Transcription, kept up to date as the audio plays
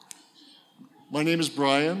My name is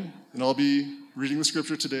Brian, and I'll be reading the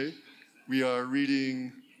scripture today. We are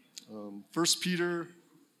reading 1 Peter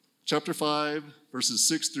chapter 5, verses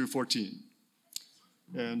 6 through 14.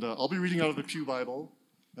 And I'll be reading out of the Pew Bible,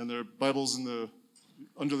 and there are Bibles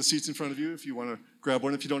under the seats in front of you if you want to grab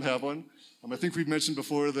one if you don't have one. I think we've mentioned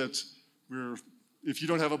before that if you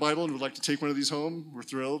don't have a Bible and would like to take one of these home, we're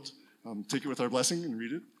thrilled. Take it with our blessing and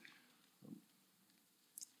read it.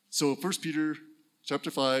 So 1 Peter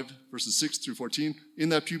chapter 5, verses 6 through 14. In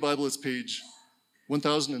that Pew Bible, it's page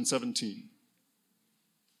 1017.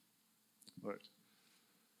 All right.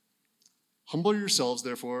 Humble yourselves,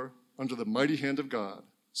 therefore, under the mighty hand of God,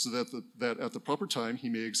 so that at the proper time he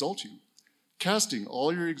may exalt you, casting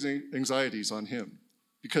all your anxieties on him,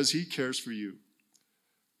 because he cares for you.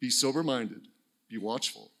 Be sober-minded, be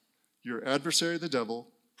watchful. Your adversary, the devil,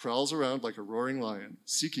 prowls around like a roaring lion,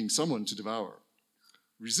 seeking someone to devour.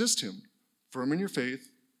 Resist him, firm in your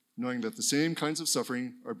faith, knowing that the same kinds of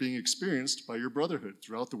suffering are being experienced by your brotherhood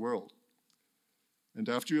throughout the world. And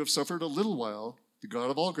after you have suffered a little while, the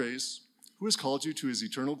God of all grace, who has called you to his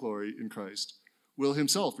eternal glory in Christ, will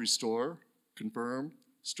himself restore, confirm,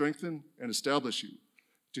 strengthen, and establish you.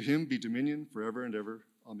 To him be dominion forever and ever.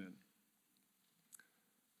 Amen.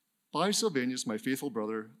 By Silvanus, my faithful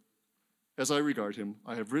brother, as I regard him,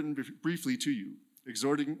 I have written briefly to you,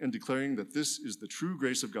 exhorting and declaring that this is the true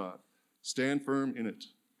grace of God. Stand firm in it.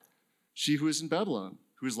 She who is in Babylon,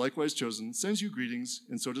 who is likewise chosen, sends you greetings,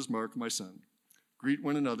 and so does Mark, my son. Greet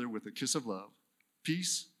one another with a kiss of love.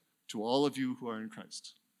 Peace to all of you who are in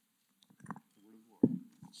Christ.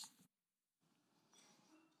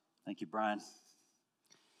 Thank you, Brian.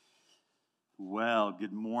 Well,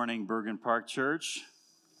 good morning, Bergen Park Church.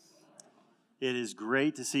 It is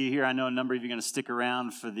great to see you here. I know a number of you are going to stick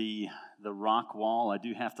around for the rock wall. I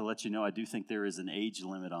do have to let you know, I do think there is an age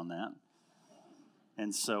limit on that.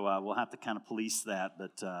 And so we'll have to kind of police that.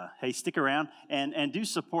 But, hey, stick around. And do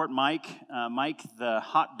support Mike. Mike, the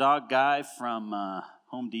hot dog guy from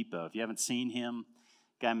Home Depot. If you haven't seen him,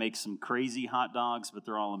 guy makes some crazy hot dogs, but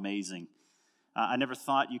they're all amazing. I never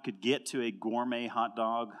thought you could get to a gourmet hot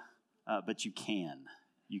dog, but you can.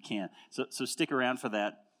 You can. So stick around for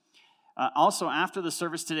that. Also, after the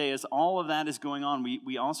service today, as all of that is going on,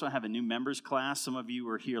 we also have a new members class. Some of you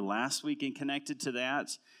were here last week and connected to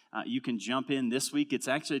that. You can jump in this week. It's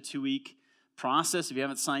actually a 2-week process. If you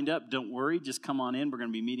haven't signed up, don't worry. Just come on in. We're going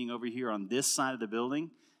to be meeting over here on this side of the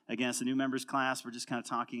building. Again, it's a new members class. We're just kind of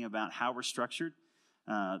talking about how we're structured,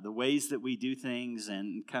 the ways that we do things,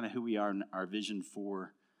 and kind of who we are and our vision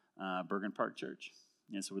for Bergen Park Church.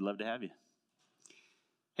 And so we'd love to have you.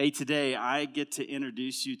 Hey, today I get to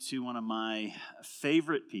introduce you to one of my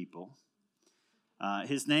favorite people.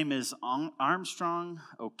 His name is Armstrong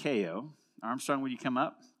Okeo. Armstrong, will you come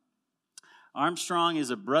up? Armstrong is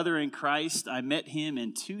a brother in Christ. I met him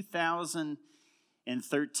in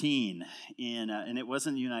 2013, and it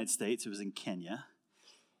wasn't in the United States. It was in Kenya.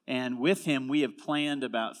 And with him, we have planned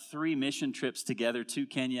about 3 mission trips together to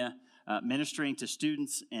Kenya, ministering to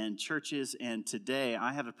students and churches. And today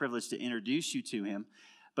I have the privilege to introduce you to him.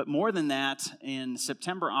 But more than that, in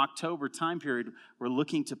September, October time period, we're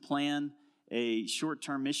looking to plan a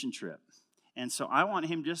short-term mission trip. And so I want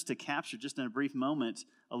him just to capture, just in a brief moment,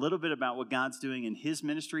 a little bit about what God's doing in his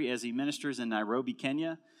ministry as he ministers in Nairobi,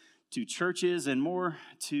 Kenya, to churches and more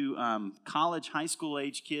to college, high school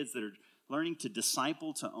age kids that are learning to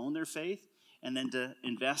disciple, to own their faith, and then to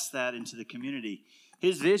invest that into the community.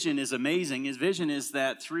 His vision is amazing. His vision is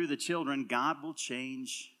that through the children, God will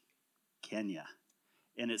change Kenya.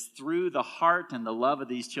 And it's through the heart and the love of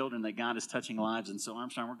these children that God is touching lives. And so,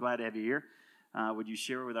 Armstrong, we're glad to have you here. Would you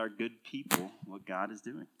share with our good people what God is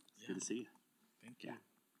doing? It's good to see you. Thank you.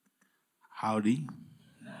 Howdy.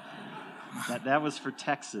 That was for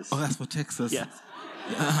Texas. Oh, that's for Texas. Yes.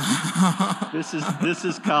 This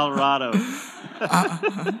is Colorado.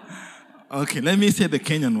 Okay, let me say the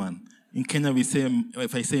Kenyan one. In Kenya, we say,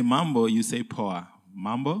 if I say mambo, you say poa.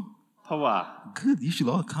 Mambo? Poa. Good. You should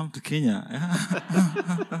all come to Kenya.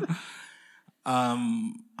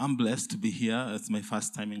 I'm blessed to be here. It's my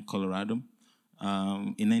first time in Colorado.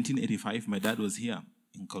 In 1985, my dad was here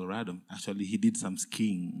in Colorado. Actually, he did some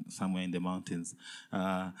skiing somewhere in the mountains.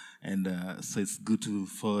 So it's good to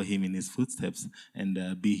follow him in his footsteps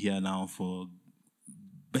and be here now for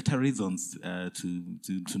better reasons,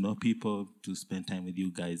 to know people, to spend time with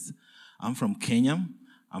you guys. I'm from Kenya.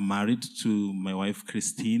 I'm married to my wife,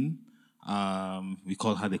 Christine. We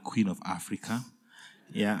call her the Queen of Africa.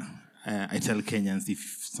 Yeah. I tell Kenyans,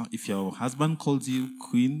 if your husband calls you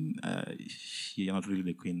queen, you're not really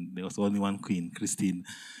the queen. There was only one queen, Christine.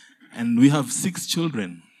 And we have 6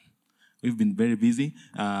 children. We've been very busy.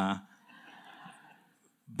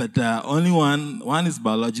 But only one is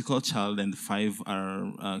biological child, and 5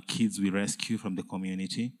 are kids we rescue from the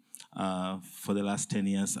community. For the last 10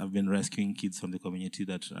 years, I've been rescuing kids from the community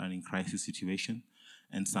that are in crisis situation,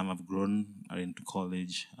 and some have grown, are into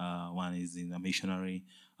college. One is in a missionary.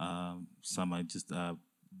 Some are just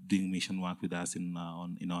doing mission work with us in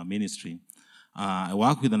our ministry. I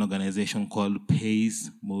work with an organization called PACE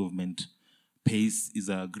Movement. PACE is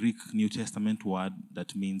a Greek New Testament word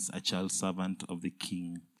that means a child servant of the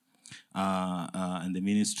king. And the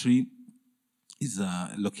ministry is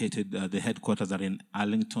located, the headquarters are in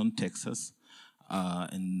Arlington, Texas.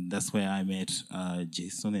 And that's where I met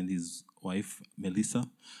Jason and his wife, Melissa.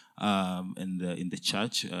 And in the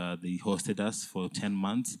church, they hosted us for 10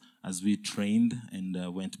 months as we trained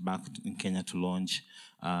and went back in Kenya to launch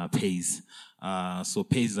PACE. So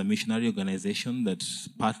PACE is a missionary organization that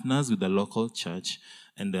partners with the local church,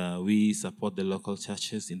 and we support the local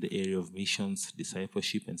churches in the area of missions,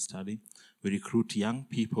 discipleship, and study. We recruit young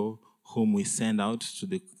people whom we send out to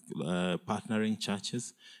the partnering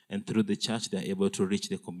churches, and through the church, they're able to reach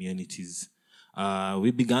the communities.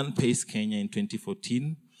 We began PACE Kenya in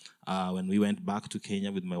 2014 when we went back to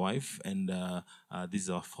Kenya with my wife, and this is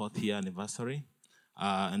our 4th year anniversary.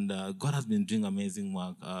 And God has been doing amazing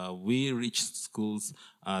work. We reach schools,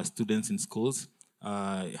 students in schools,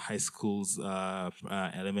 high schools,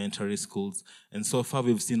 elementary schools, and so far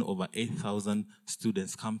we've seen over 8,000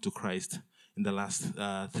 students come to Christ in the last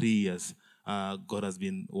 3 years. God has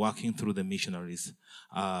been working through the missionaries.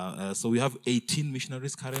 So we have 18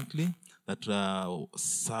 missionaries currently that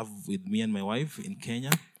serve with me and my wife in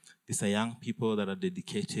Kenya. These are young people that are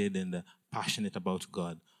dedicated and passionate about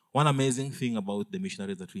God. One amazing thing about the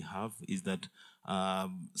missionaries that we have is that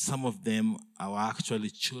some of them are actually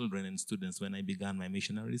children and students when I began my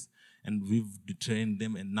missionaries, and we've trained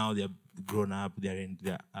them, and now they're grown up. They're in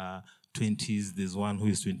their 20s. There's one who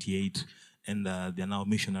is 28, and they're now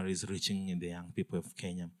missionaries reaching in the young people of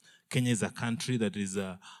Kenya. Kenya is a country that is,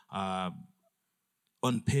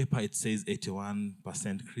 on paper, it says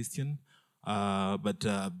 81% Christian, but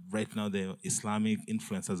right now the Islamic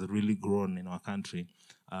influence has really grown in our country.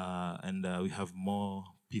 And we have more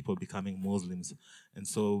people becoming Muslims. And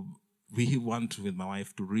so we want, with my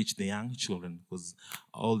wife, to reach the young children, because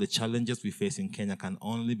all the challenges we face in Kenya can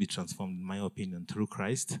only be transformed, in my opinion, through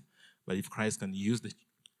Christ. But if Christ can use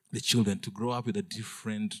the children to grow up with a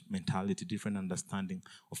different mentality, different understanding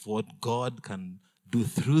of what God can do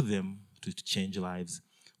through them to change lives.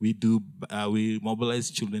 We mobilize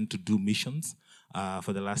children to do missions.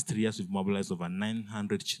 For the last 3 years, we've mobilized over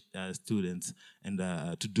 900 students and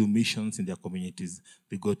to do missions in their communities.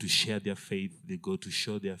 They go to share their faith. They go to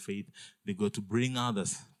show their faith. They go to bring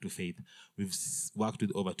others to faith. We've worked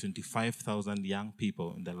with over 25,000 young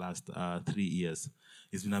people in the last 3 years.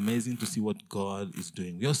 It's been amazing to see what God is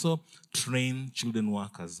doing. We also train children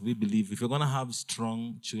workers. We believe if you're going to have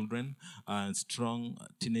strong children and strong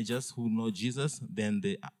teenagers who know Jesus, then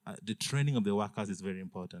the training of the workers is very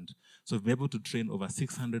important. So we've been able to train over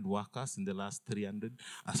 600 workers in the last 3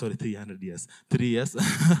 years. 3 years.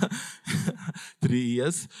 3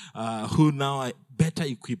 years, who now are better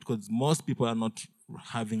equipped, because most people are not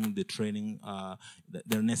having the training,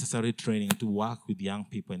 the necessary training to work with young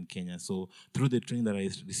people in Kenya. So through the training that I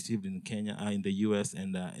received in Kenya, in the US,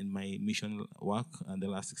 and in my mission work in the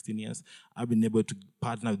last 16 years, I've been able to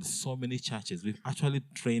partner with so many churches. We've actually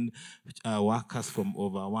trained workers from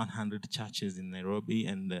over 100 churches in Nairobi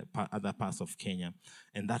and other parts of Kenya.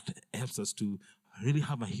 And that helps us to really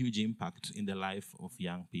have a huge impact in the life of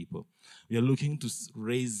young people. We are looking to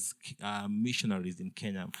raise missionaries in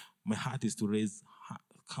Kenya. My heart is to raise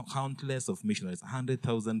countless of missionaries,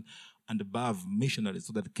 100,000 and above missionaries,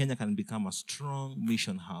 so that Kenya can become a strong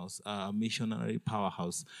mission house, a missionary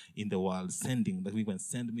powerhouse in the world, that we can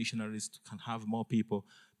send missionaries to can have more people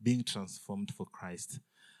being transformed for Christ.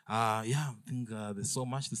 I think there's so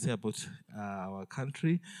much to say about our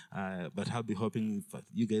country, but I'll be hoping if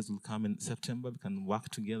you guys will come in September, we can work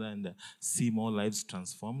together and see more lives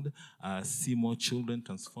transformed, see more children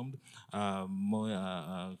transformed,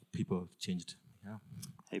 more people changed. Yeah.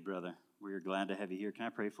 Hey, brother, we're glad to have you here. Can I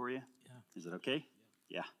pray for you? Yeah. Is it okay?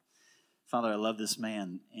 Yeah. Father, I love this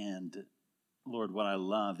man, and Lord, what I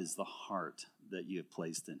love is the heart that you have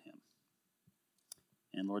placed in him.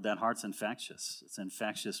 And Lord, that heart's infectious. It's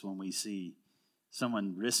infectious when we see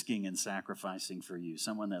someone risking and sacrificing for you,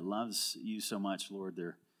 someone that loves you so much, Lord,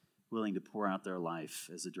 they're willing to pour out their life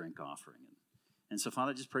as a drink offering. And so,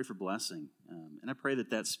 Father, I just pray for blessing. And I pray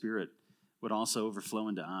that spirit would also overflow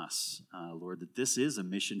into us, Lord, that this is a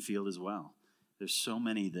mission field as well. There's so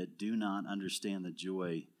many that do not understand the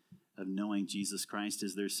joy of knowing Jesus Christ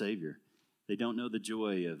as their Savior. They don't know the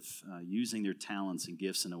joy of using their talents and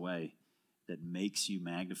gifts in a way that makes you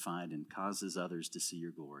magnified and causes others to see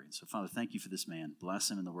your glory. And so, Father, thank you for this man.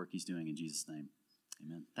 Bless him in the work he's doing in Jesus' name.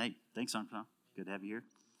 Amen. Thanks, Armstrong. Good to have you here.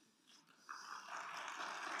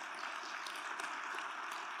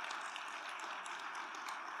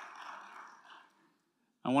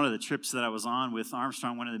 On one of the trips that I was on with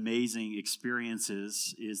Armstrong, one of the amazing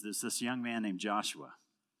experiences is this young man named Joshua.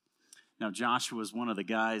 Now, Joshua was one of the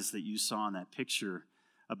guys that you saw in that picture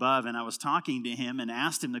above, and I was talking to him and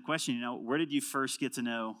asked him the question, where did you first get to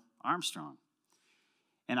know Armstrong?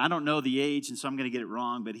 And I don't know the age, and so I'm going to get it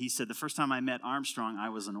wrong, but he said, the first time I met Armstrong, I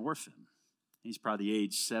was an orphan. He's probably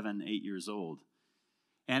age 7, 8 years old.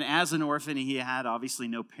 And as an orphan, he had obviously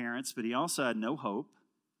no parents, but he also had no hope.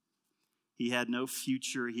 He had no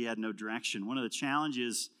future. He had no direction. One of the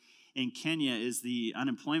challenges in Kenya is the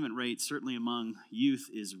unemployment rate, certainly among youth,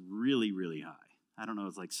 is really, really high. I don't know,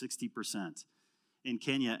 it's like 60% in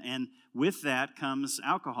Kenya. And with that comes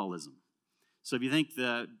alcoholism. So if you think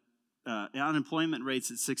the unemployment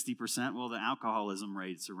rate's at 60%, well, the alcoholism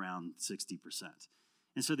rate's around 60%.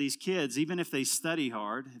 And so these kids, even if they study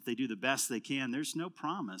hard, if they do the best they can, there's no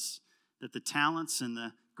promise that the talents and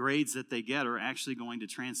the grades that they get are actually going to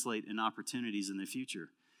translate in opportunities in the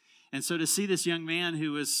future. And so to see this young man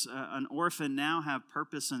who was an orphan now have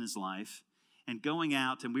purpose in his life and going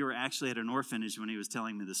out, and we were actually at an orphanage when he was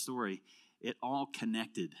telling me the story, it all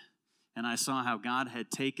connected. And I saw how God had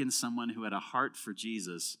taken someone who had a heart for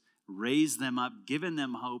Jesus, raised them up, given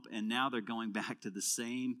them hope, and now they're going back to the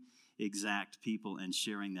same exact people and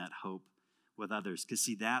sharing that hope with others. Because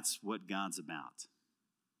see, that's what God's about.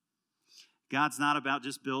 God's not about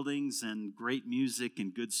just buildings and great music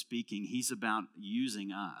and good speaking. He's about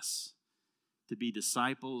using us to be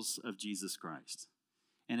disciples of Jesus Christ.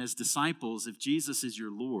 And as disciples, if Jesus is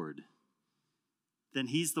your Lord, then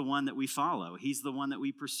he's the one that we follow. He's the one that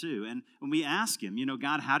we pursue. And when we ask him,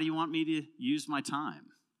 God, how do you want me to use my time?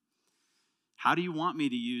 How do you want me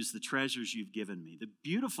to use the treasures you've given me? The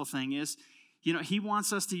beautiful thing is, he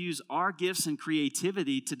wants us to use our gifts and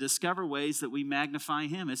creativity to discover ways that we magnify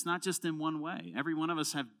him. It's not just in one way. Every one of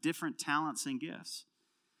us have different talents and gifts.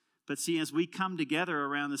 But see, as we come together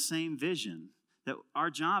around the same vision, that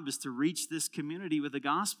our job is to reach this community with the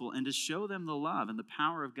gospel and to show them the love and the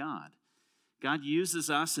power of God. God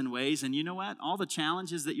uses us in ways, and you know what? All the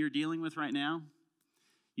challenges that you're dealing with right now,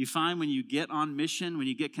 you find when you get on mission, when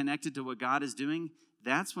you get connected to what God is doing,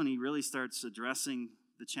 that's when he really starts addressing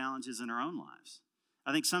the challenges in our own lives.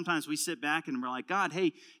 I think sometimes we sit back and we're like, God,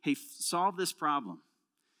 hey, solve this problem.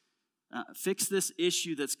 Fix this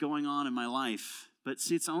issue that's going on in my life. But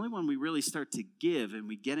see, it's only when we really start to give and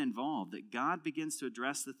we get involved that God begins to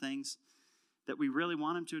address the things that we really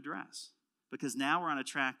want him to address. Because now we're on a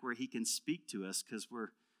track where he can speak to us because we're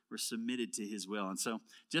submitted to his will. And so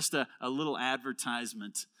just a little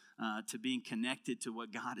advertisement to being connected to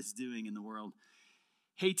what God is doing in the world.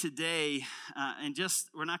 Hey, today,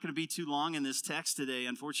 we're not going to be too long in this text today.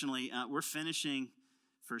 Unfortunately, we're finishing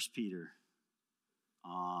 1 Peter.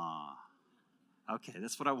 Okay,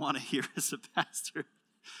 that's what I want to hear as a pastor.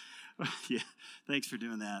 Yeah, thanks for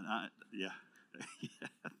doing that. Yeah.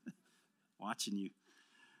 Watching you.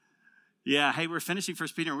 Yeah, hey, we're finishing 1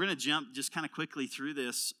 Peter. We're going to jump just kind of quickly through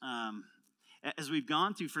this. As we've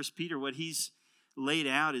gone through 1 Peter, what he's laid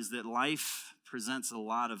out is that life presents a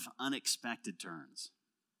lot of unexpected turns.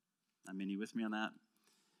 I mean, you with me on that?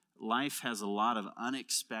 Life has a lot of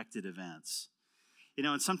unexpected events.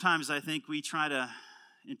 And sometimes I think we try to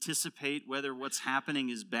anticipate whether what's happening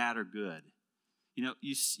is bad or good.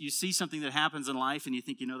 You see something that happens in life and you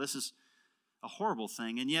think, this is a horrible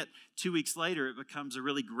thing, and yet 2 weeks later it becomes a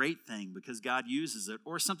really great thing because God uses it.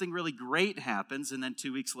 Or something really great happens, and then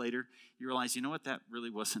 2 weeks later you realize, that really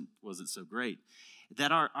wasn't so great.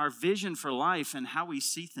 That our vision for life and how we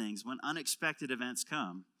see things when unexpected events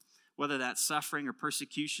come, whether that's suffering or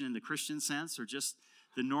persecution in the Christian sense or just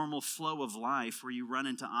the normal flow of life where you run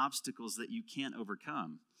into obstacles that you can't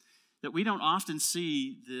overcome, that we don't often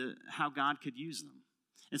see how God could use them.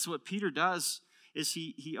 And so what Peter does is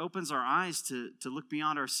he opens our eyes to look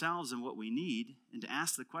beyond ourselves and what we need and to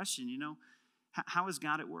ask the question, how is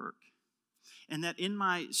God at work? And that in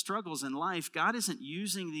my struggles in life, God isn't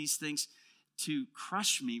using these things to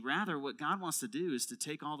crush me. Rather, what God wants to do is to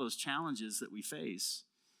take all those challenges that we face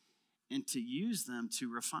and to use them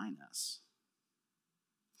to refine us.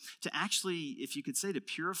 To actually, if you could say, to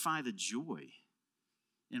purify the joy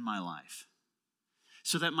in my life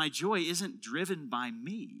so that my joy isn't driven by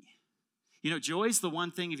me. Joy's the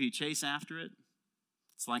one thing, if you chase after it,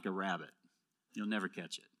 it's like a rabbit. You'll never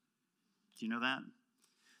catch it. Do you know that?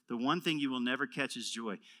 The one thing you will never catch is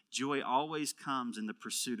joy. Joy always comes in the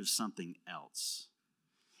pursuit of something else.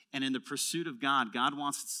 And in the pursuit of God, God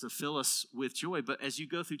wants to fill us with joy. But as you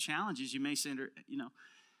go through challenges, you may say,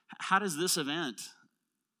 how is this event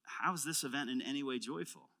in any way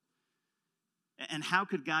joyful? And how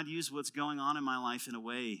could God use what's going on in my life in a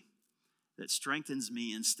way that strengthens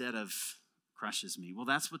me instead of crushes me? Well,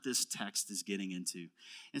 that's what this text is getting into.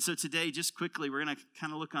 And so today, just quickly, we're going to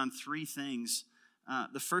kind of look on three things.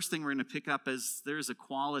 The first thing we're going to pick up is there's a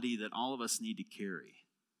quality that all of us need to carry.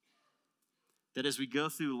 That as we go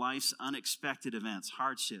through life's unexpected events,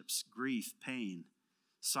 hardships, grief, pain,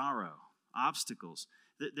 sorrow, obstacles,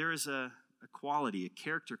 that there is a quality, a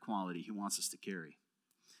character quality he wants us to carry.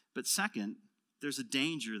 But second, there's a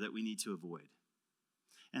danger that we need to avoid.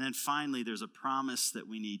 And then finally, there's a promise that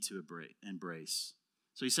we need to embrace.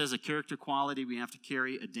 So he says a character quality we have to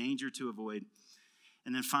carry, a danger to avoid,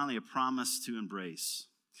 and then finally a promise to embrace.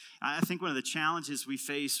 I think one of the challenges we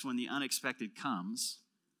face when the unexpected comes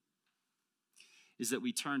is that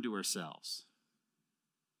we turn to ourselves.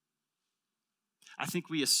 I think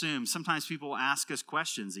we assume, sometimes people ask us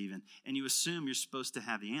questions even, and you assume you're supposed to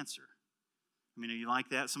have the answer. I mean, are you like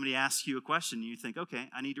that? Somebody asks you a question, and you think, okay,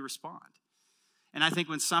 I need to respond. And I think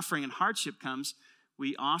when suffering and hardship comes,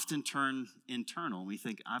 we often turn internal, and we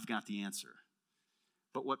think, I've got the answer.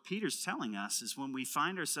 But what Peter's telling us is when we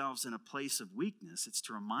find ourselves in a place of weakness, it's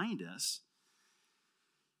to remind us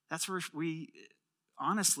that's where we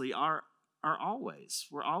honestly are always.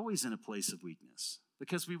 We're always in a place of weakness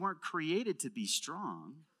because we weren't created to be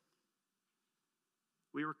strong.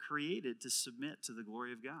 We were created to submit to the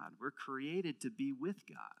glory of God. We're created to be with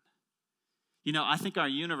God. I think our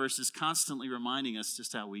universe is constantly reminding us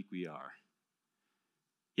just how weak we are.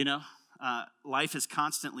 Life is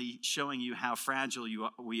constantly showing you how fragile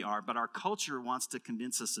we are, but our culture wants to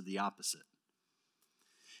convince us of the opposite.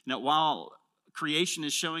 While creation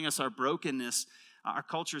is showing us our brokenness, our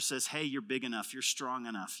culture says, hey, you're big enough, you're strong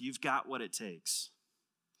enough, you've got what it takes.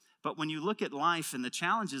 But when you look at life and the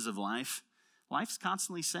challenges of life, life's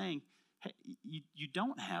constantly saying, hey, you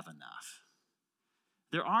don't have enough.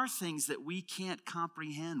 There are things that we can't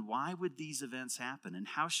comprehend. Why would these events happen, and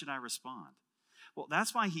how should I respond? Well,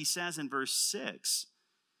 that's why he says in verse 6,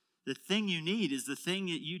 the thing you need is the thing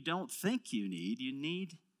that you don't think you need. You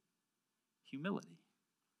need humility.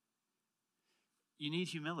 You need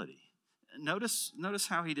humility. Notice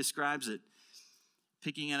how he describes it,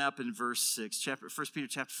 picking it up in verse 6, 1 Peter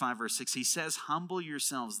chapter 5, verse 6. He says, humble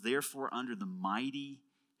yourselves, therefore, under the mighty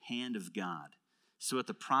hand of God, so at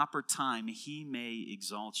the proper time he may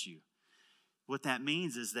exalt you. What that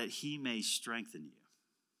means is that he may strengthen you.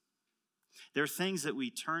 There are things that we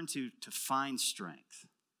turn to find strength.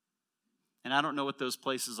 And I don't know what those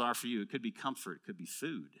places are for you. It could be comfort. It could be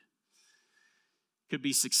food. Could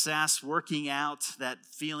be success, working out, that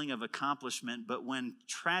feeling of accomplishment. But when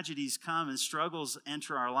tragedies come and struggles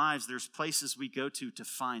enter our lives, there's places we go to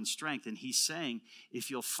find strength. And he's saying, if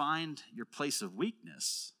you'll find your place of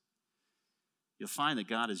weakness, you'll find that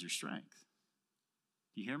God is your strength.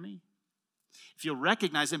 Do you hear me? If you'll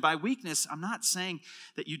recognize, and by weakness, I'm not saying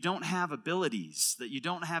that you don't have abilities, that you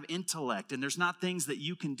don't have intellect, and there's not things that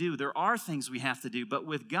you can do. There are things we have to do. But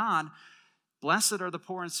with God, blessed are the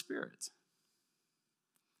poor in spirit.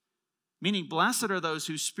 Meaning, blessed are those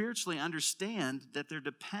who spiritually understand that they're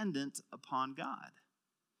dependent upon God.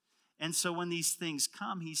 And so when these things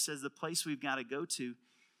come, he says the place we've got to go to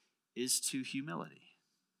is to humility.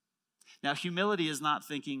 Now, humility is not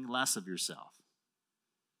thinking less of yourself.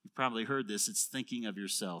 You've probably heard this. It's thinking of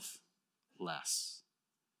yourself less.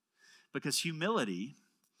 Because humility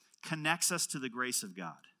connects us to the grace of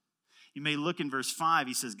God. You may look in verse 5.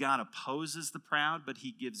 He says, God opposes the proud, but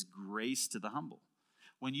he gives grace to the humble.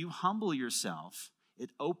 When you humble yourself, it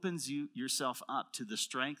opens yourself up to the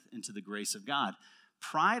strength and to the grace of God.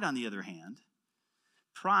 Pride, on the other hand,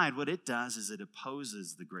 what it does is it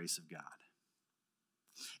opposes the grace of God.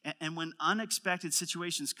 And when unexpected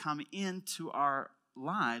situations come into our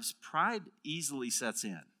lives, pride easily sets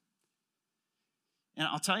in. And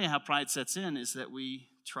I'll tell you how pride sets in is that we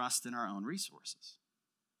trust in our own resources.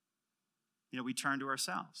 We turn to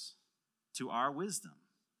ourselves, to our wisdom,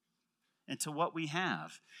 and to what we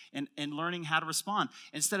have, and learning how to respond.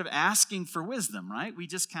 Instead of asking for wisdom, right, we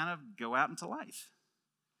just kind of go out into life.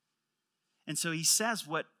 And so he says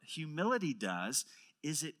what humility does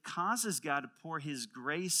is it causes God to pour his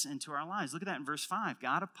grace into our lives. Look at that in verse 5.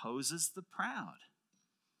 God opposes the proud,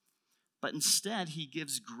 but instead he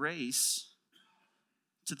gives grace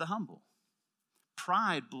to the humble.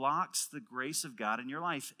 Pride blocks the grace of God in your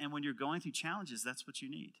life, and when you're going through challenges, that's what you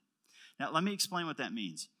need. Now, let me explain what that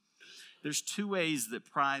means. There's two ways that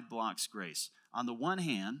pride blocks grace. On the one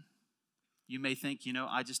hand, you may think,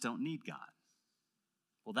 I just don't need God.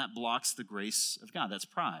 Well, that blocks the grace of God. That's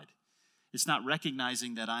pride. It's not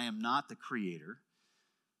recognizing that I am not the creator.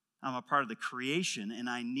 I'm a part of the creation, and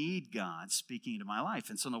I need God speaking into my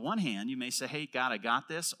life. And so on the one hand, you may say, hey, God, I got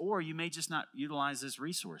this, or you may just not utilize his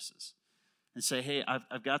resources and say, hey,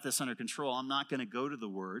 I've got this under control. I'm not going to go to the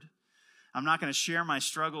Word. I'm not going to share my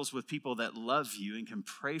struggles with people that love you and can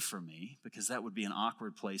pray for me, because that would be an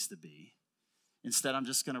awkward place to be. Instead, I'm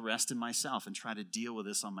just going to rest in myself and try to deal with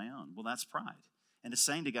this on my own. Well, that's pride. And it's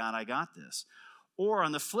saying to God, I got this. Or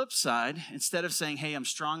on the flip side, instead of saying, hey, I'm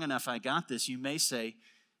strong enough, I got this, you may say,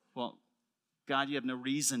 well, God, you have no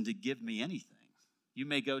reason to give me anything. You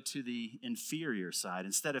may go to the inferior side.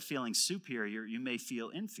 Instead of feeling superior, you may feel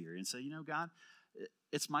inferior and say, God,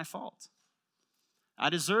 it's my fault. I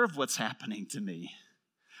deserve what's happening to me.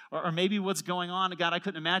 Or maybe what's going on, God, I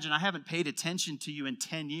couldn't imagine. I haven't paid attention to you in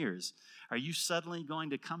 10 years. Are you suddenly going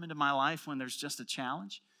to come into my life when there's just a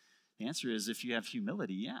challenge? The answer is, if you have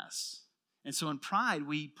humility, yes. And so in pride,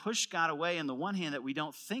 we push God away on the one hand that we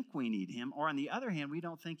don't think we need him, or on the other hand, we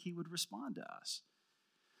don't think he would respond to us.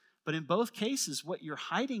 But in both cases, what you're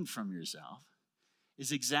hiding from yourself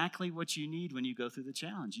is exactly what you need when you go through the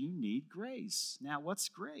challenge. You need grace. Now, what's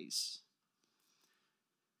grace?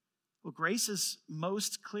 Well, grace is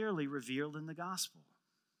most clearly revealed in the gospel.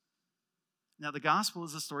 Now, the gospel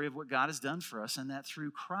is the story of what God has done for us, and that through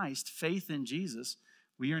Christ, faith in Jesus,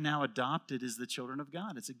 we are now adopted as the children of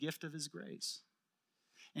God. It's a gift of his grace.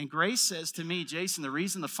 And grace says to me, Jason, the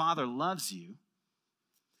reason the Father loves you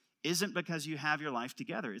isn't because you have your life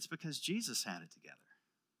together. It's because Jesus had it together.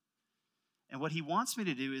 And what he wants me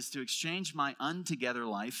to do is to exchange my untogether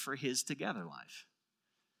life for his together life.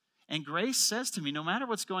 And grace says to me, no matter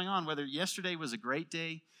what's going on, whether yesterday was a great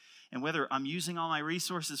day and whether I'm using all my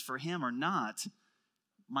resources for him or not,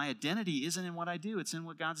 my identity isn't in what I do. It's in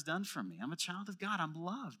what God's done for me. I'm a child of God. I'm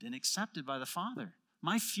loved and accepted by the Father.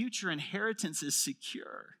 My future inheritance is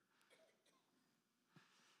secure.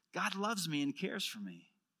 God loves me and cares for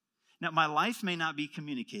me. Now, my life may not be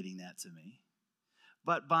communicating that to me,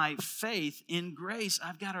 but by faith in grace,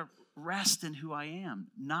 I've got to rest in who I am,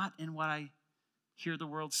 not in what I hear the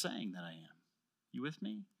world saying that I am. You with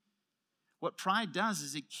me? What pride does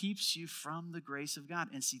is it keeps you from the grace of God.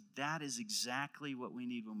 And see, that is exactly what we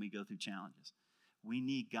need when we go through challenges. We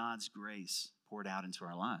need God's grace poured out into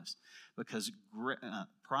our lives, because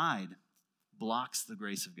pride blocks the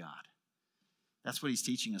grace of God. That's what he's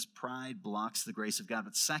teaching us. Pride blocks the grace of God.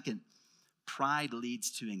 But second, pride leads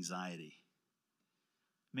to anxiety.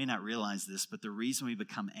 You may not realize this, but the reason we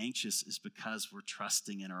become anxious is because we're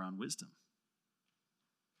trusting in our own wisdom.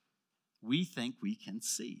 We think we can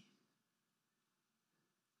see.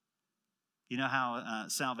 You know how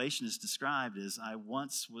salvation is described as, I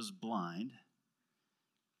once was blind,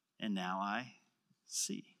 and now I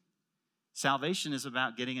see. Salvation is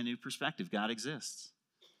about getting a new perspective. God exists.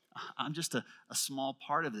 I'm just a small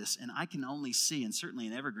part of this, and I can only see, and certainly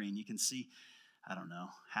in Evergreen, you can see, I don't know,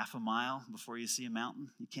 half a mile before you see a mountain.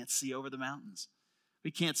 You can't see over the mountains.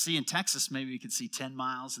 We can't see in Texas, maybe we could see 10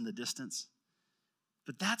 miles in the distance.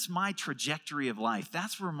 But that's my trajectory of life.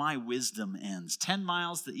 That's where my wisdom ends. 10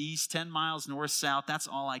 miles to the east, 10 miles north, south, that's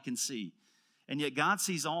all I can see. And yet God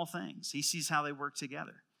sees all things. He sees how they work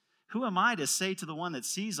together. Who am I to say to the one that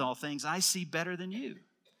sees all things, I see better than you?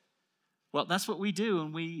 Well, that's what we do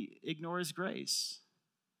when we ignore his grace.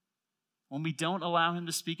 When we don't allow him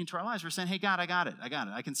to speak into our lives, we're saying, hey, God, I got it.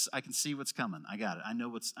 I can see what's coming. I got it. I know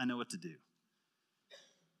what to do.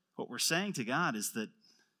 What we're saying to God is that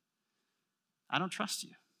I don't trust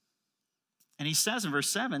you. And he says in verse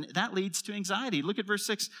 7, that leads to anxiety. Look at verse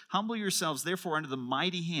 6. Humble yourselves, therefore, under the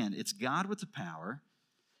mighty hand. It's God with the power,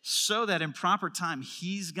 so that in proper time,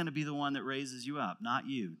 he's going to be the one that raises you up, not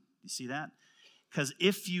you. You see that? Because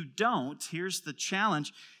if you don't, here's the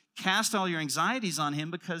challenge. Cast all your anxieties on him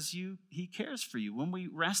because he cares for you. When we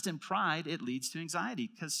rest in pride, it leads to anxiety,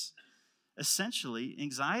 because essentially,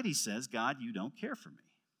 anxiety says, God, you don't care for me.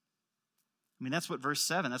 I mean, that's what verse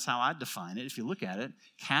 7, that's how I define it. If you look at it,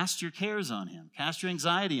 cast your cares on him. Cast your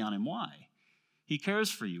anxiety on him. Why? He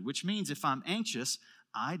cares for you, which means if I'm anxious,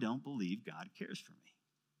 I don't believe God cares for me.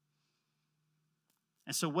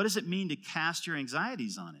 And so what does it mean to cast your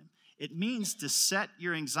anxieties on him? It means to set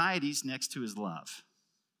your anxieties next to his love.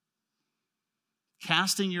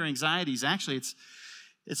 Casting your anxieties, actually,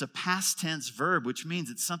 it's a past tense verb, which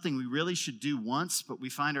means it's something we really should do once, but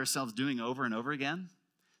we find ourselves doing over and over again.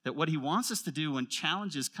 That what he wants us to do when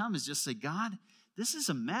challenges come is just say, God, this is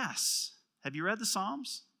a mess. Have you read the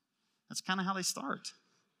Psalms? That's kind of how they start.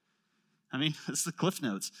 I mean, it's the Cliff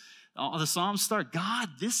Notes. All the Psalms start, God,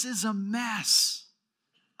 this is a mess.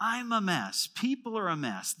 I'm a mess. People are a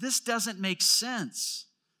mess. This doesn't make sense.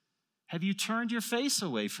 Have you turned your face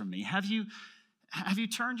away from me? Have you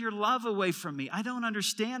turned your love away from me? I don't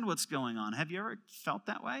understand what's going on. Have you ever felt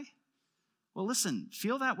that way? Well, listen,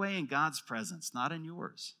 feel that way in God's presence, not in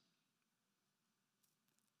yours.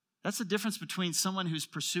 That's the difference between someone who's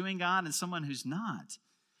pursuing God and someone who's not.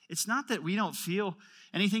 It's not that we don't feel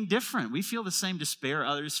anything different. We feel the same despair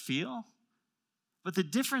others feel. But the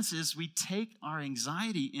difference is we take our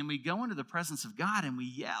anxiety and we go into the presence of God and we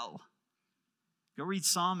yell. Go read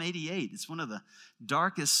Psalm 88. It's one of the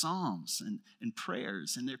darkest psalms and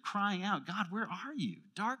prayers. And they're crying out, God, where are you?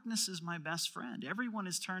 Darkness is my best friend. Everyone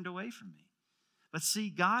is turned away from me. But see,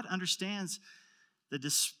 God understands the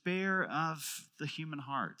despair of the human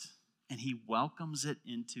heart, and he welcomes it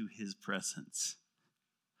into his presence.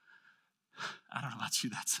 I don't know about you,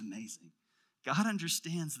 that's amazing. God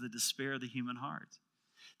understands the despair of the human heart.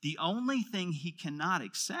 The only thing he cannot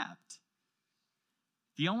accept,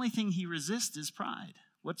 the only thing he resists is pride.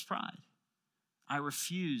 What's pride? I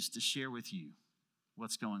refuse to share with you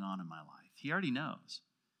what's going on in my life. He already knows.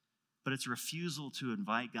 But it's refusal to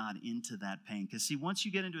invite God into that pain. Because see, once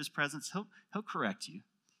you get into his presence, he'll correct you.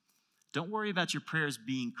 Don't worry about your prayers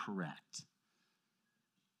being correct.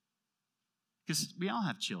 Because we all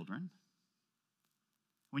have children.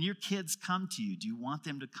 When your kids come to you, do you want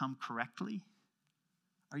them to come correctly?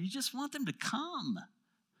 Or you just want them to come?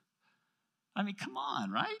 I mean, come on,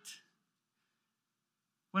 right?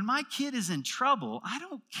 When my kid is in trouble, I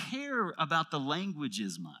don't care about the language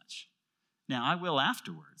as much. Now, I will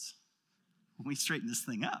afterwards. When we straighten this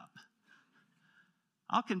thing up,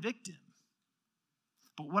 I'll convict him.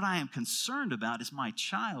 But what I am concerned about is my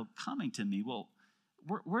child coming to me. Well,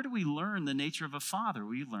 where do we learn the nature of a father?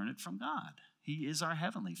 We learn it from God. He is our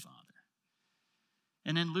heavenly Father.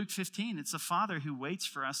 And in Luke 15, it's a father who waits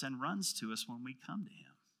for us and runs to us when we come to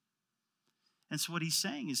him. And so what he's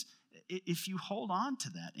saying is, if you hold on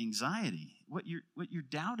to that anxiety, what you're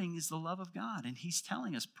doubting is the love of God. And he's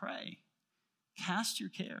telling us, pray, cast your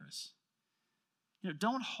cares.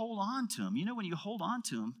 Don't hold on to them. When you hold on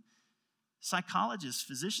to them, psychologists,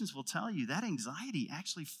 physicians will tell you that anxiety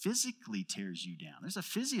actually physically tears you down. There's a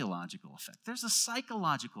physiological effect. There's a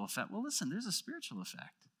psychological effect. Well, listen, there's a spiritual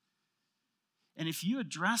effect. And if you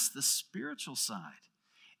address the spiritual side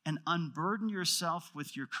and unburden yourself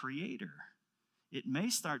with your Creator, it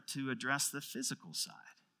may start to address the physical side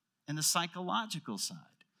and the psychological side.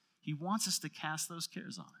 He wants us to cast those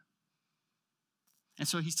cares on him. And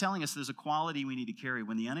so he's telling us there's a quality we need to carry.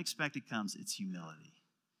 When the unexpected comes, it's humility.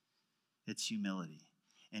 It's humility.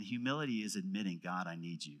 And humility is admitting, God, I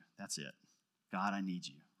need you. That's it. God, I need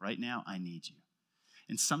you. Right now, I need you.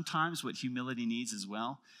 And sometimes what humility needs as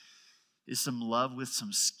well is some love with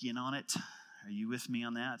some skin on it. Are you with me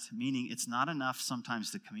on that? Meaning it's not enough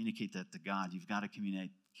sometimes to communicate that to God. You've got to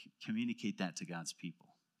communicate that to God's people.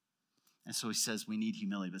 And so he says we need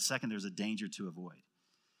humility. But second, there's a danger to avoid.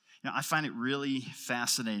 Now, I find it really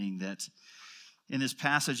fascinating that in this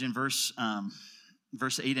passage in verse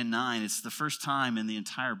 8 and 9, it's the first time in the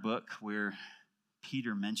entire book where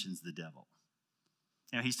Peter mentions the devil.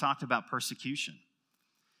 He's talked about persecution.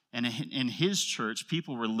 And in his church,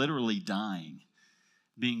 people were literally dying,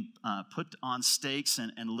 being put on stakes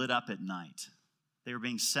and lit up at night. They were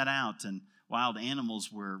being set out, and wild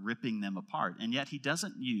animals were ripping them apart. And yet he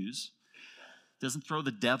doesn't throw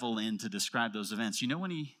the devil in to describe those events.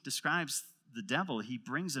 When he describes the devil, he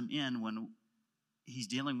brings him in when he's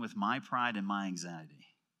dealing with my pride and my anxiety.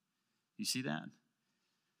 You see that?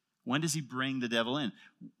 When does he bring the devil in?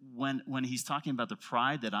 When he's talking about the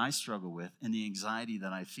pride that I struggle with and the anxiety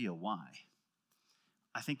that I feel. Why?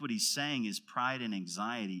 I think what he's saying is pride and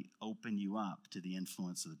anxiety open you up to the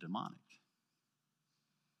influence of the demonic.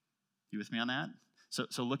 You with me on that?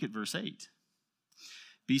 So look at verse 8.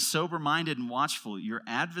 Be sober-minded and watchful. Your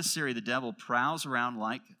adversary, the devil, prowls around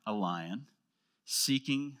like a lion,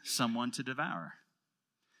 seeking someone to devour.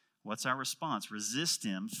 What's our response? Resist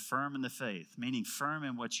him, firm in the faith, meaning firm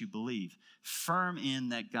in what you believe, firm in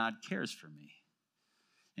that God cares for me.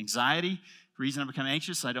 Anxiety, reason I become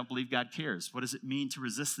anxious, I don't believe God cares. What does it mean to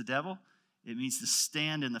resist the devil? It means to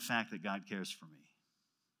stand in the fact that God cares for me.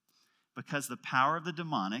 Because the power of the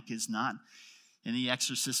demonic is not in the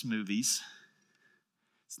Exorcist movies.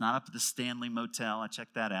 It's not up at the Stanley Motel. I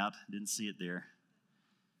checked that out. Didn't see it there.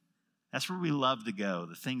 That's where we love to go,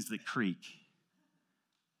 the things that creak.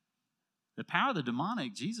 The power of the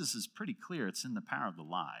demonic, Jesus is pretty clear. It's in the power of the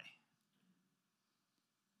lie.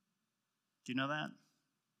 Do you know that?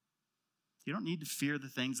 You don't need to fear the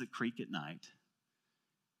things that creak at night.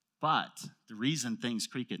 But the reason things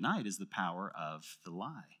creak at night is the power of the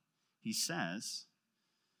lie. He says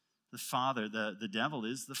the devil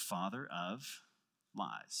is the father of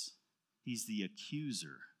lies. He's the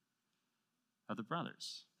accuser of the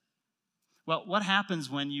brothers. Well, what happens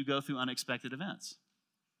when you go through unexpected events?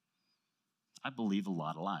 I believe a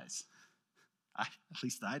lot of lies. At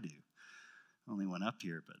least I do. Only one up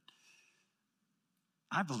here, but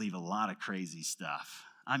I believe a lot of crazy stuff.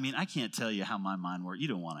 I mean, I can't tell you how my mind works. You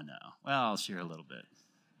don't want to know. Well, I'll share a little bit.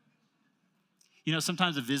 You know,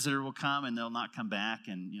 sometimes a visitor will come and they'll not come back,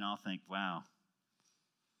 and, I'll think, wow,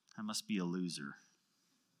 I must be a loser.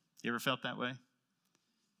 You ever felt that way?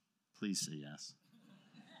 Please say yes.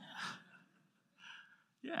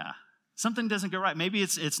 Yeah. Something doesn't go right. Maybe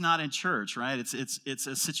it's not in church, right? It's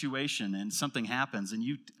a situation and something happens, and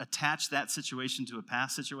you attach that situation to a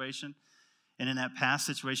past situation. And in that past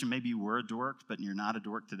situation, maybe you were a dork, but you're not a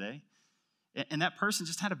dork today. And that person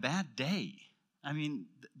just had a bad day. I mean,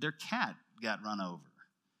 their cat got run over.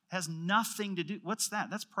 It has nothing to do. What's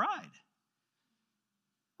that? That's pride.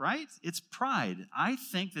 Right? It's pride. I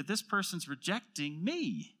think that this person's rejecting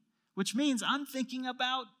me, which means I'm thinking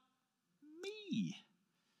about me.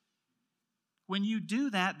 When you do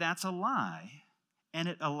that, that's a lie, and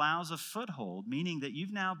it allows a foothold, meaning that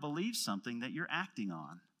you've now believed something that you're acting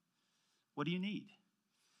on. What do you need?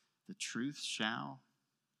 The truth shall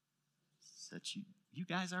set you. You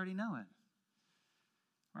guys already know it.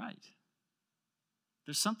 Right.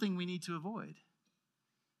 There's something we need to avoid.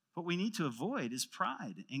 What we need to avoid is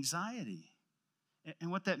pride, anxiety. And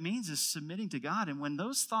what that means is submitting to God. And when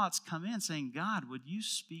those thoughts come in saying, God, would you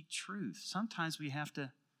speak truth? Sometimes we have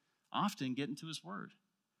to often get into his word.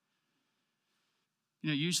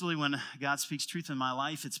 Usually when God speaks truth in my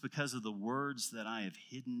life, it's because of the words that I have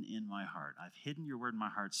hidden in my heart. I've hidden your word in my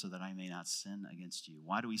heart so that I may not sin against you.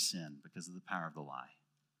 Why do we sin? Because of the power of the lie.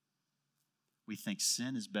 We think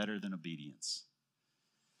sin is better than obedience.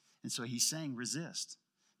 And so he's saying resist.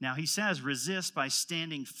 Now he says resist by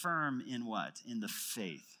standing firm in what? In the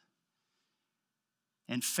faith.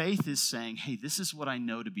 And faith is saying, hey, this is what I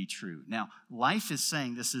know to be true. Now, life is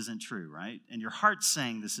saying this isn't true, right? And your heart's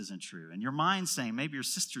saying this isn't true. And your mind's saying, maybe your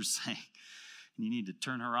sister's saying, and you need to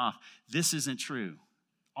turn her off, this isn't true.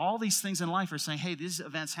 All these things in life are saying, hey, these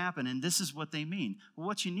events happen, and this is what they mean. Well,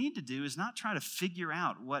 what you need to do is not try to figure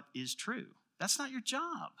out what is true. That's not your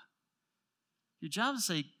job. Your job is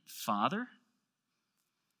to say, Father,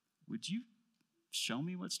 would you show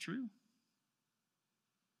me what's true?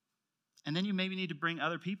 And then you maybe need to bring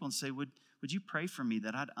other people and say, would you pray for me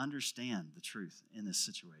that I'd understand the truth in this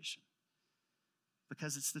situation?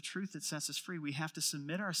 Because it's the truth that sets us free. We have to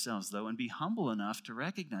submit ourselves, though, and be humble enough to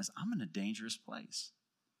recognize I'm in a dangerous place.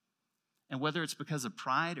 And whether it's because of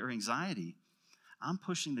pride or anxiety, I'm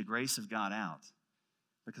pushing the grace of God out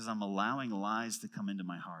because I'm allowing lies to come into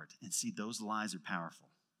my heart. And see, those lies are powerful.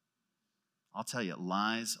 I'll tell you,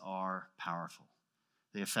 lies are powerful.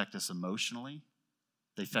 They affect us emotionally.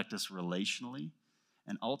 They affect us relationally.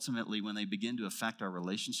 And ultimately, when they begin to affect our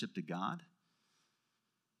relationship to God,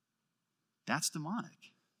 that's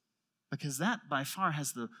demonic. Because that, by far,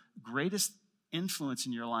 has the greatest influence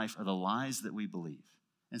in your life are the lies that we believe.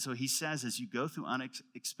 And so he says, as you go through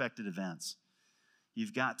unexpected events,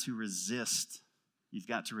 you've got to resist. You've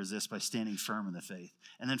got to resist by standing firm in the faith.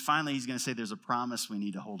 And then finally, he's going to say there's a promise we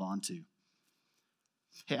need to hold on to.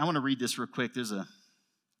 Hey, I want to read this real quick.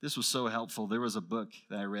 This was so helpful. There was a book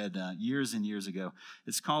that I read years and years ago.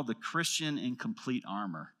 It's called The Christian in Complete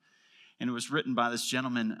Armor. And it was written by this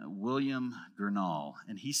gentleman, William Gurnall.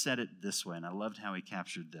 And he said it this way, and I loved how he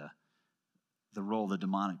captured the role the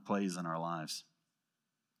demonic plays in our lives.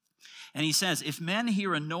 And he says, if men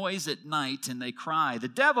hear a noise at night and they cry, the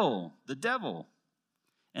devil,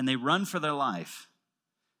 and they run for their life,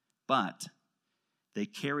 but they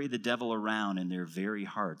carry the devil around in their very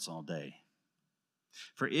hearts all day.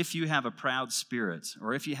 For if you have a proud spirit,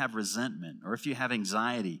 or if you have resentment, or if you have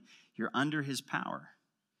anxiety, you're under his power.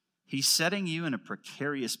 He's setting you in a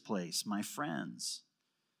precarious place. My friends,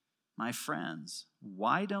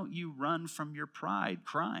 why don't you run from your pride,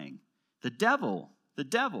 crying, the devil?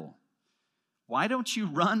 Why don't you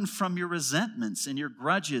run from your resentments and your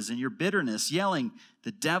grudges and your bitterness, yelling,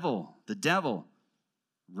 the devil?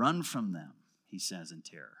 Run from them, he says in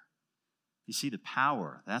terror. You see the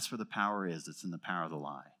power, that's where the power is. It's in the power of the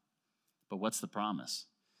lie. But what's the promise?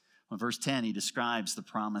 Well, in verse 10, he describes the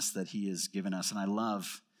promise that he has given us. And I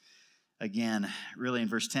love, again, really in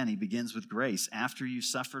verse 10, he begins with grace. After you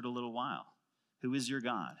suffered a little while, who is your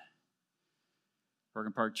God?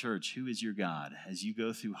 Bergen Park Church, who is your God? As you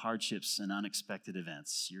go through hardships and unexpected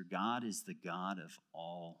events, your God is the God of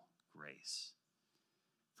all grace.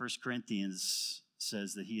 1 Corinthians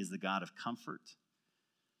says that he is the God of comfort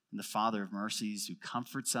and the Father of mercies who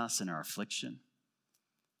comforts us in our affliction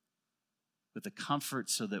with the comfort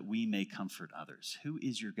so that we may comfort others. Who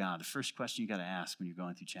is your God? The first question you got to ask when you're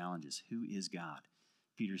going through challenges, who is God?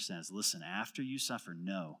 Peter says, listen, after you suffer,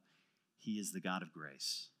 know he is the God of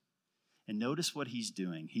grace. And notice what he's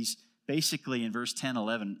doing. He's basically in verse 10,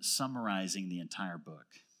 11, summarizing the entire book.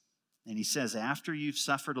 And he says, after you've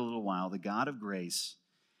suffered a little while, the God of grace,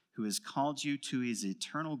 who has called you to his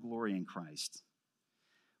eternal glory in Christ,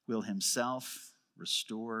 will himself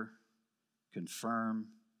restore, confirm,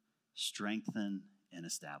 strengthen, and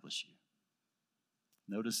establish you.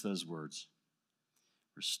 Notice those words.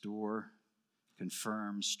 Restore,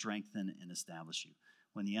 confirm, strengthen, and establish you.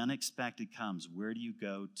 When the unexpected comes, where do you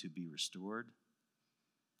go to be restored,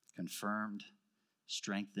 confirmed,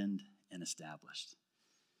 strengthened, and established?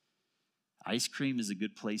 Ice cream is a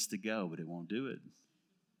good place to go, but it won't do it.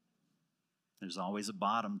 There's always a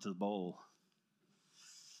bottom to the bowl.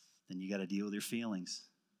 Then you got to deal with your feelings.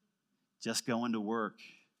 Just going to work,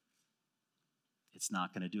 it's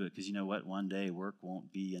not going to do it, because you know what? One day work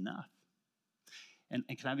won't be enough. And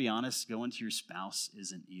can I be honest? Going to your spouse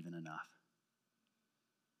isn't even enough,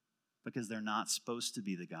 because they're not supposed to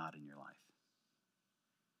be the God in your life.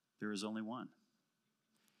 There is only one.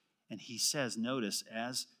 And he says, notice,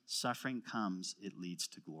 as suffering comes, it leads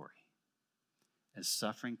to glory. As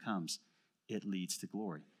suffering comes, it leads to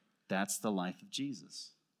glory. That's the life of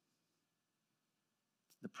Jesus.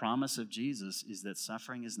 The promise of Jesus is that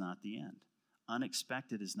suffering is not the end.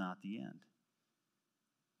 Unexpected is not the end.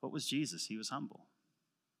 What was Jesus? He was humble.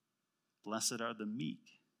 Blessed are the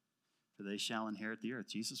meek, for they shall inherit the earth.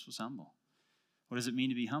 Jesus was humble. What does it mean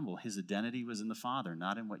to be humble? His identity was in the Father,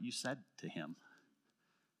 not in what you said to him.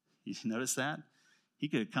 You notice that? He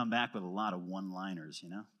could have come back with a lot of one-liners,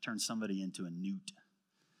 turn somebody into a newt.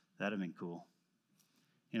 That'd have been cool.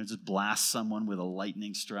 Just blast someone with a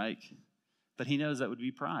lightning strike. But he knows that would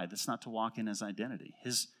be pride. That's not to walk in his identity.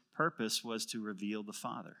 His purpose was to reveal the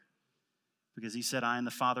Father, because he said, I and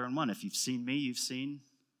the Father are one. If you've seen me, you've seen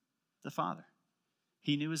the Father.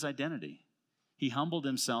 He knew his identity. He humbled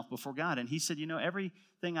himself before God. And he said,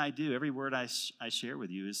 everything I do, every word I share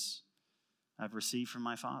with you is I've received from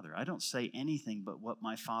my Father. I don't say anything but what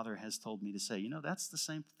my Father has told me to say. That's the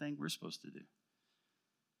same thing we're supposed to do.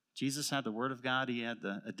 Jesus had the Word of God. He had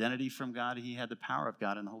the identity from God. He had the power of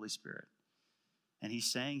God and the Holy Spirit. And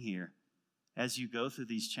he's saying here, as you go through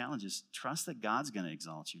these challenges, trust that God's going to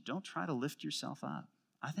exalt you. Don't try to lift yourself up.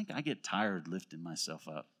 I think I get tired lifting myself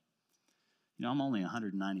up. I'm only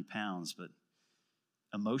 190 pounds, but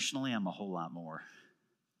emotionally, I'm a whole lot more.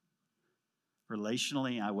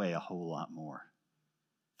 Relationally, I weigh a whole lot more.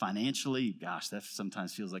 Financially, gosh, that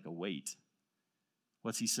sometimes feels like a weight.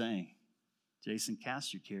 What's he saying? Jason,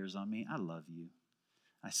 cast your cares on me. I love you.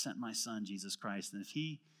 I sent my son, Jesus Christ. And if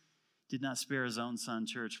he did not spare his own son,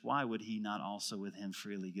 church, why would he not also with him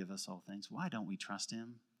freely give us all things? Why don't we trust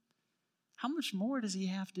him? How much more does he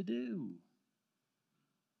have to do?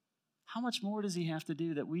 How much more does he have to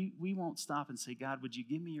do that we won't stop and say, God, would you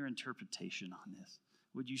give me your interpretation on this?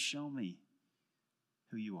 Would you show me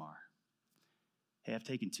who you are? Hey, I've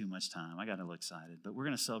taken too much time. I got a little excited, but we're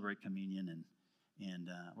going to celebrate communion, and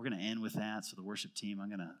we're going to end with that. So the worship team, I'm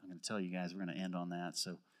going to tell you guys, we're going to end on that.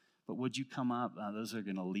 So, but would you come up? Those are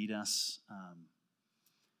going to lead us.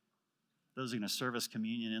 Those are going to serve us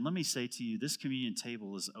communion. And let me say to you, this communion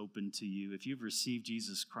table is open to you if you've received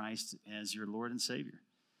Jesus Christ as your Lord and Savior.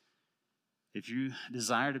 If you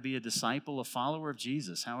desire to be a disciple, a follower of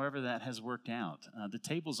Jesus, however that has worked out, the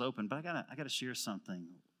table's open. But I got to share something.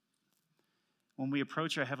 When we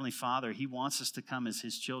approach our Heavenly Father, He wants us to come as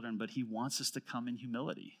His children, but He wants us to come in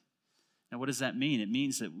humility. Now, what does that mean? It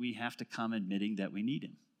means that we have to come admitting that we need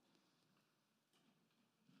Him.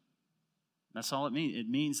 That's all it means. It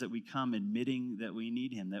means that we come admitting that we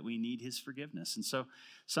need Him, that we need His forgiveness. And so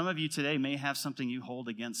some of you today may have something you hold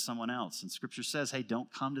against someone else. And Scripture says, hey,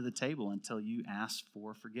 don't come to the table until you ask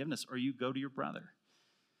for forgiveness, or you go to your brother.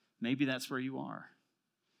 Maybe that's where you are.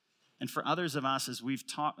 And for others of us, as we've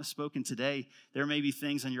spoken today, there may be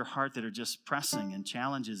things on your heart that are just pressing and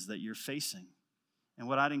challenges that you're facing. And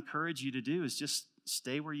what I'd encourage you to do is just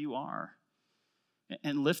stay where you are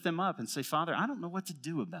and lift them up and say, Father, I don't know what to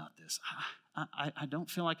do about this. I don't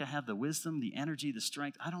feel like I have the wisdom, the energy, the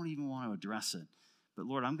strength. I don't even want to address it. But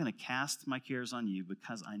Lord, I'm going to cast my cares on you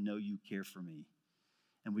because I know you care for me.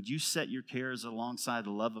 And would you set your cares alongside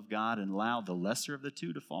the love of God and allow the lesser of the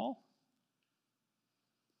two to fall?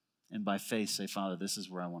 And by faith say, Father, this is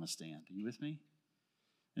where I want to stand. Are you with me?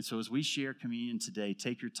 And so as we share communion today,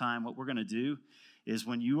 take your time. What we're going to do is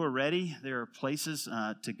when you are ready, there are places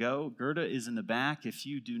to go. Gerda is in the back. If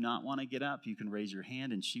you do not want to get up, you can raise your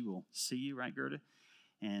hand and she will see you, right, Gerda,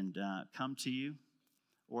 and come to you.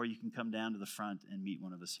 Or you can come down to the front and meet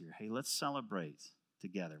one of us here. Hey, let's celebrate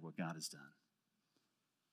together what God has done.